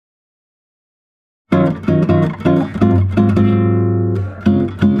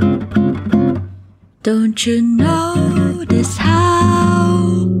Don't you notice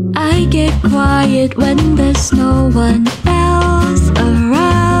how I get quiet when there's no one else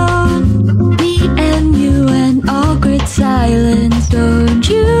around? Me and you and awkward silence. Don't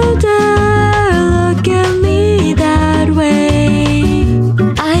you dare look at me that way.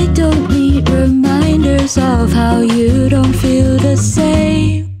 I don't need reminders of how you don't feel the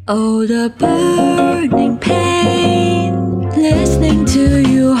same. Oh, the burning pain, listening to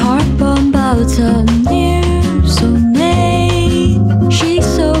you harp on about some news so made. She's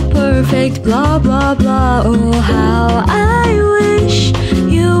so perfect, blah blah blah. Oh, how I wish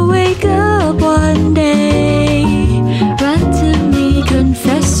you wake up one day. Run to me,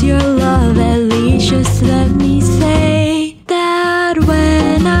 confess your love, at least just let me say that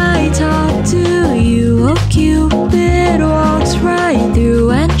when I talk to you, oh Cupid walks right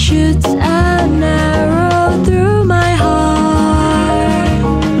through and shoots an arrow through my heart.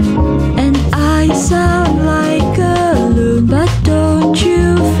 And I sound like a loon, but don't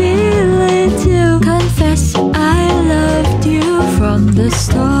you feel it too? Confess I loved you from the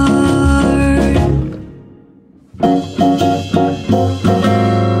start.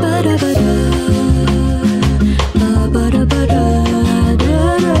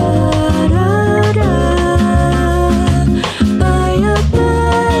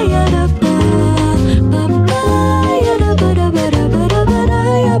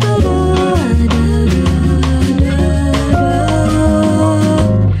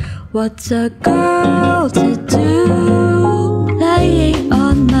 What's a girl to do, lying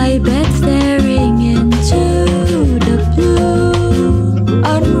on my bed staring into the blue?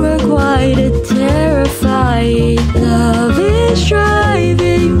 Unrequited, terrified love is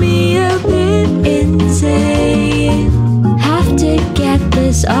driving me a bit insane. Have to get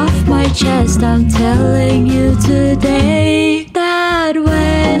this off my chest, I'm telling you today that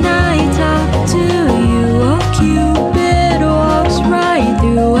when I talk to you, oh Cupid walks right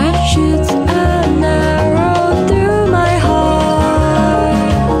through and shoots an arrow through my heart.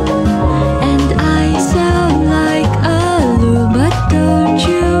 And I sound like a loon, but don't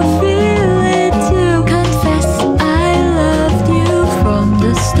you feel it too? Confess I loved you from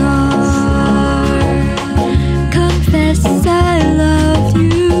the start. Confess I loved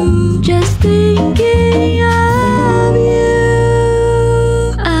you, just thinking of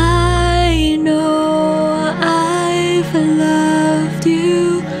you. I know I've loved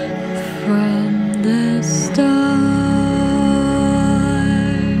you from the start.